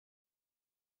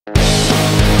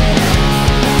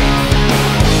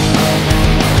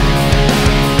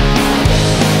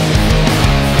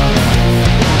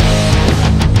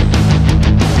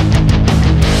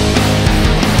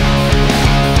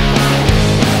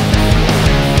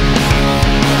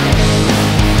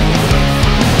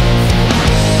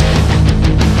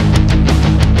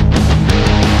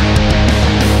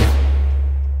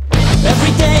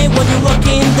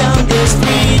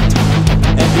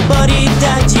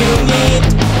you need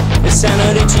is an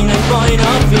original point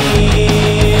of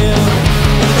view.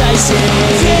 And I say,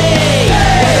 hey,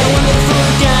 what a wonderful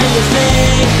kind of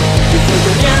thing. Before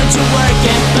you learn to work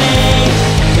and play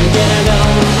and get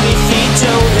along with each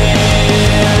other,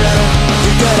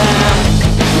 you gotta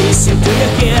listen to the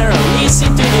hero,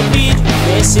 listen to the beat,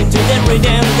 listen to the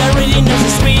rhythm of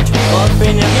the street.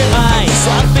 Open up your eyes,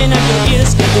 open up your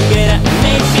ears, get together and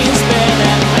make things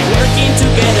better by working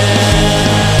together.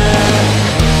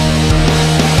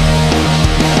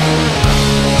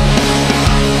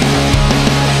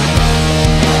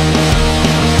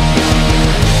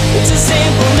 It's a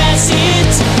simple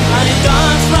message, and it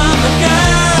comes from the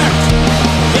heart.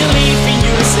 Believe in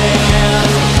yourself,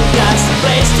 that's the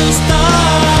place to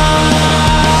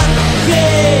start.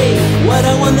 Hey, what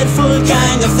a wonderful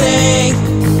kind of thing.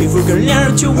 If we can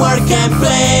learn to work and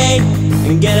play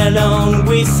and get along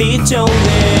with each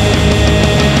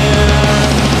other.